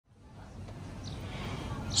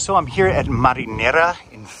So I'm here at Marinera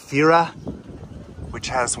in Fira, which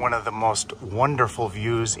has one of the most wonderful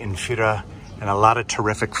views in Fira and a lot of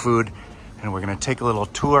terrific food. And we're gonna take a little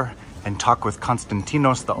tour and talk with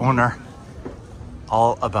Konstantinos, the owner,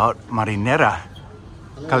 all about Marinera.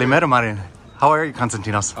 Kalimera, Marin. How are you,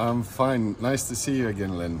 Konstantinos? I'm fine. Nice to see you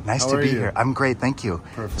again, Len. Nice to be here. I'm great, thank you.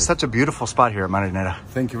 Perfect. Such a beautiful spot here at Marinera.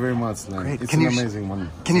 Thank you very much, Len. Great. It's an amazing one.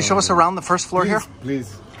 Can you show us around the first floor here?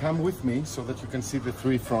 Please, come with me so that you can see the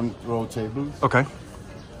 3 front row tables. Okay.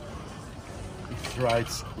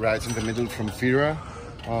 It's right in the middle from Fira.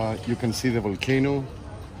 You can see the volcano.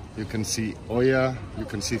 You can see Oia. You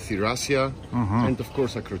can see Thracia. And of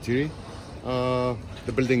course, Akrotiri.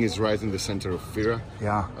 The building is right in the center of Fira.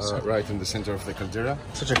 Yeah. Right in the center of the caldera.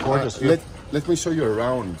 Such a gorgeous view. Let me show you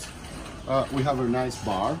around. We have a nice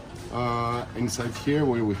bar inside here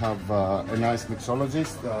where we have a nice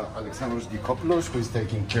mixologist, Alexandros Gikopoulos, who is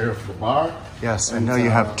taking care of the bar. Yes, I know you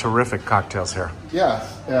have terrific cocktails here. Yeah,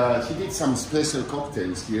 he did some special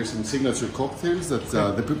cocktails here, some signature cocktails that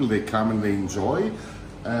the people, they come and they enjoy.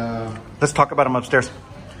 Let's talk about them upstairs.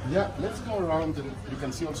 Yeah, let's go around and you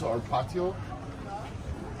can see also our patio.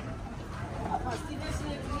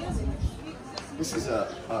 This is a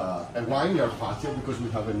vineyard patio because we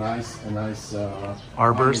have a nice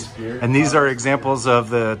arbors. And these are examples of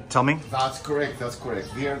the, tell me? That's correct, that's correct.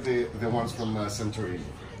 They are the ones from Santorini.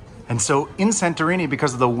 And so in Santorini,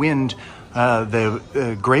 because of the wind,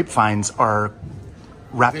 the grapevines are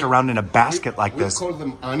wrapped around in a basket like this. We call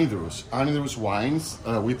them anidrous. Anidrous wines.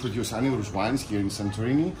 We produce anidrous wines here in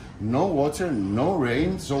Santorini. No water, no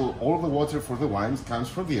rain, so all the water for the wines comes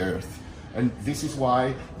from the earth. And this is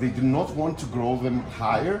why they do not want to grow them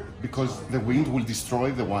higher, because the wind will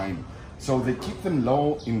destroy the wine. So they keep them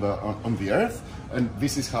low on the earth, and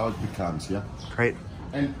this is how it becomes, yeah? Great.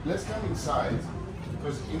 And let's come inside,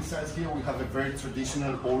 because inside here we have a very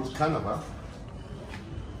traditional old canapa,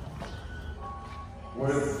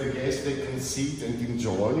 where the guests, they can sit and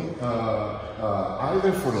enjoy,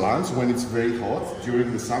 either for lunch when it's very hot.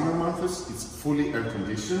 During the summer months, it's fully air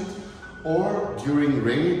conditioned, or during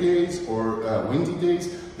rainy days or windy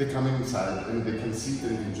days, they come inside and they can sit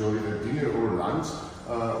and enjoy their dinner or lunch,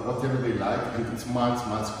 whatever they like, and it's much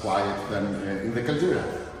quiet than in the caldera.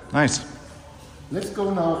 Nice. Let's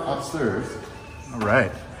go now upstairs. All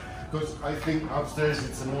right. Because I think upstairs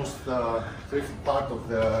it's the most terrific part of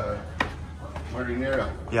the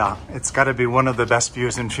Marinera. Yeah, it's got to be one of the best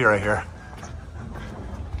views in Fira here.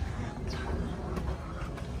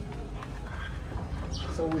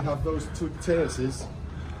 So we have those 2 terraces.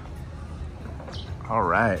 All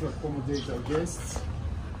right. To accommodate our guests.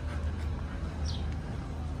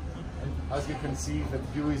 And as you can see, the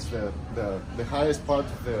view is the highest part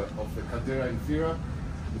of the caldera in Fira.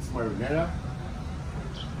 It's Marinera.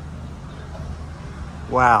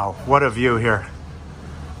 Wow, what a view here.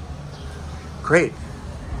 Great.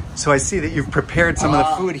 So I see that you've prepared some of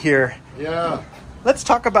the food here. Yeah. Let's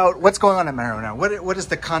talk about what's going on in Marinera. What is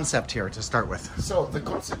the concept here to start with? So the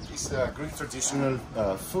concept is Greek traditional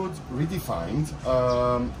food redefined.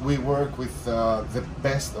 We work with the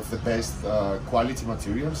best of the best quality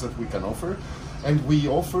materials that we can offer, and we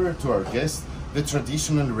offer to our guests the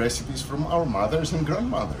traditional recipes from our mothers and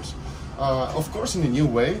grandmothers. Of course, in a new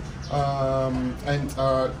way. Can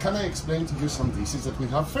I explain to you some dishes that we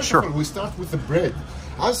have? First of all, we start with the bread.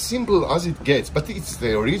 As simple as it gets, but it's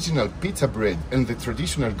the original pita bread and the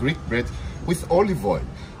traditional Greek bread with olive oil.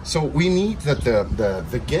 So we need that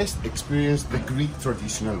the guest experience the Greek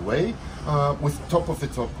traditional way with top of the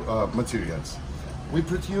top materials. We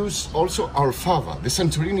produce also our fava, the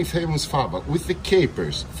Santorini famous fava, with the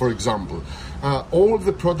capers, for example. All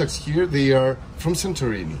the products here, they are from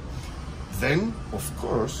Santorini. Then, of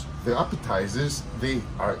course, the appetizers, they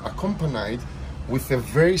are accompanied with a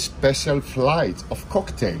very special flight of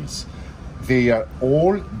cocktails. They are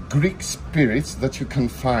all Greek spirits that you can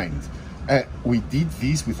find. We did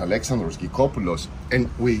this with Alexandros Gikopoulos, and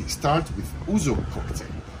we start with ouzo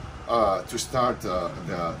cocktail to start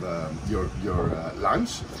your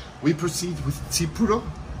lunch. We proceed with tsipuro,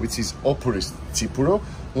 which is Oporis tsipuro,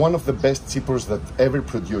 one of the best tsipuros that ever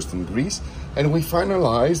produced in Greece. And we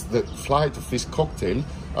finalize the flight of this cocktail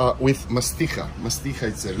with masticha. Masticha,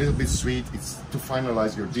 it's a little bit sweet. It's to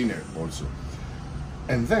finalize your dinner also.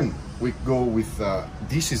 And then we go with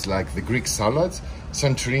dishes like the Greek salads,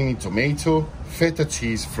 Santorini tomato, feta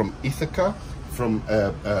cheese from Ithaca, from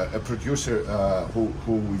a producer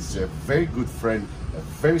who is a very good friend, a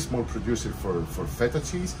very small producer for feta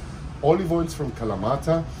cheese, olive oils from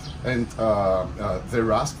Kalamata, and the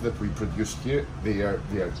rusk that we produce here, they are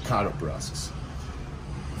carob rusks.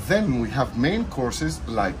 Then we have main courses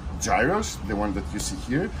like gyros, the one that you see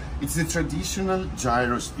here. It's the traditional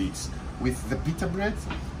gyros dish with the pita bread,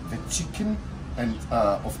 the chicken, and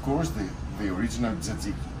of course the original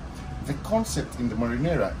tzatziki. The concept in the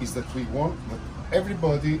Marinera is that we want that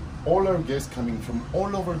everybody, all our guests coming from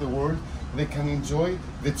all over the world, they can enjoy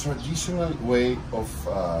the traditional way of,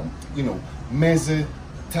 you know, meze,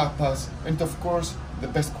 tapas, and of course the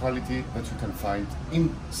best quality that you can find in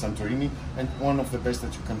Santorini and one of the best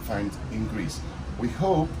that you can find in Greece. We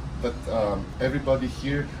hope that everybody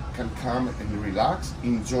here can come and relax,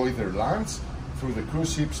 enjoy their lunch. Through the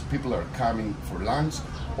cruise ships, people are coming for lunch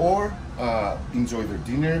or enjoy their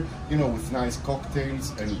dinner, you know, with nice cocktails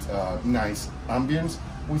and nice ambience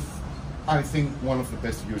with, I think, one of the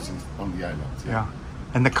best views on the island. Yeah.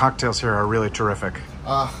 And the cocktails here are really terrific.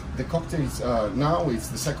 The cocktails, now it's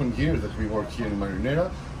the second year that we work here in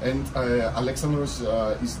Marinera, and Alexandros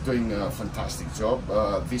is doing a fantastic job.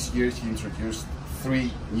 This year he introduced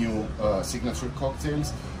 3 new signature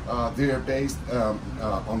cocktails. They are based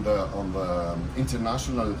on the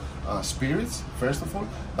international spirits, first of all,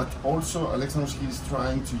 but also Alexandros, he is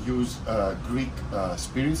trying to use Greek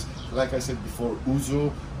spirits, like I said before,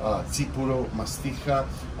 ouzo, tsipuro, mastija.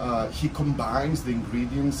 He combines the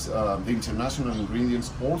ingredients, the international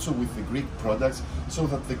ingredients, also with the Greek products, so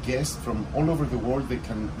that the guests from all over the world, they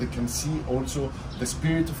can see also the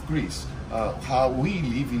spirit of Greece. How we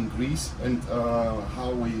live in Greece and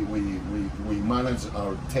how we manage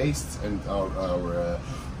our tastes and our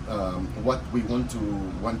what we want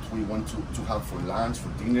to have for lunch, for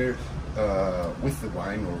dinner, with the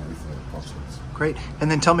wine or with the cocktails. Great. And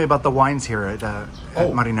then tell me about the wines here at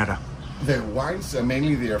Marinera. The wines,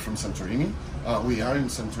 mainly they are from Santorini. We are in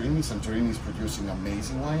Santorini. Santorini is producing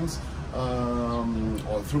amazing wines.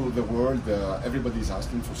 All through the world, everybody is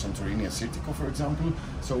asking for Santorini Assyrtiko, for example.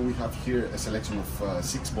 So we have here a selection of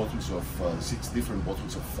 6 different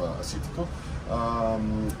bottles of Assyrtiko.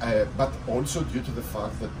 But also due to the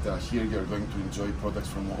fact that here you're going to enjoy products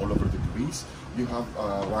from all over the Greece, you have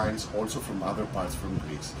wines also from other parts from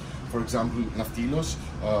Greece. For example, Naftilos,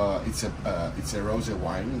 it's a rosé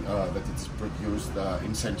wine that is produced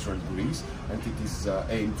in central Greece, and it is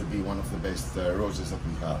aimed to be one of the best roses that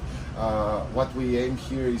we have. What we aim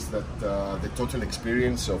here is that the total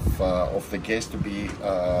experience of the guest to be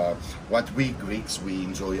what we Greeks we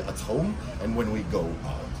enjoy at home and when we go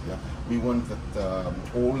out. Yeah? We want that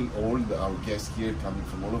all our guests here coming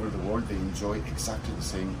from all over the world, they enjoy exactly the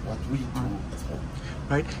same what we do at home.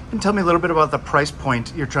 Right. And tell me a little bit about the price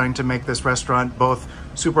point. You're trying to make this restaurant both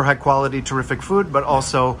super high quality, terrific food, but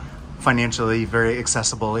also financially very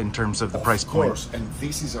accessible in terms of the price point. Of course, and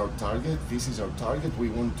this is our target. This is our target. We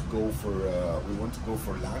want to go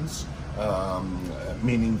for lunch,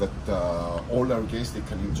 meaning that all our guests, they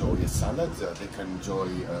can enjoy a salad, they can enjoy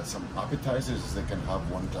some appetizers, they can have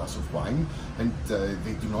 1 glass of wine, and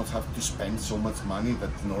they do not have to spend so much money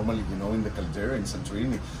that normally, you know, in the Caldera in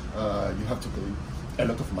Santorini, you have to pay a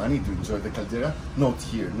lot of money to enjoy the Caldera. Not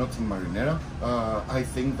here, not in Marinera. I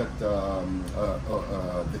think that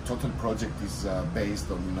the total project is based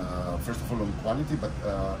on, first of all, on quality, but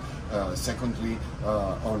secondly,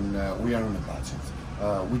 we are on a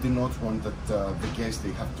budget. We do not want that the guests,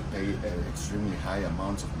 they have to pay extremely high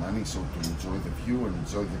amounts of money so to enjoy the view and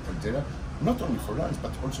enjoy the Caldera, not only for lunch,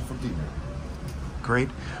 but also for dinner. Great.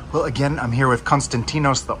 Well, again, I'm here with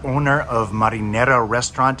Konstantinos, the owner of Marinera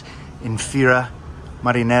restaurant in Fira.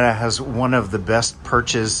 Marinera has one of the best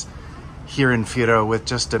perches here in Fira with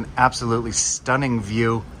just an absolutely stunning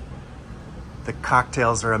view. The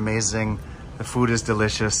cocktails are amazing. The food is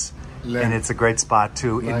delicious. And it's a great spot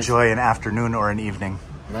to enjoy an afternoon or an evening.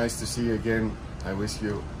 Nice to see you again. I wish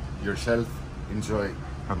you yourself enjoy.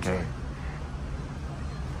 Okay. Enjoy.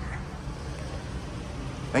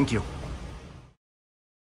 Thank you.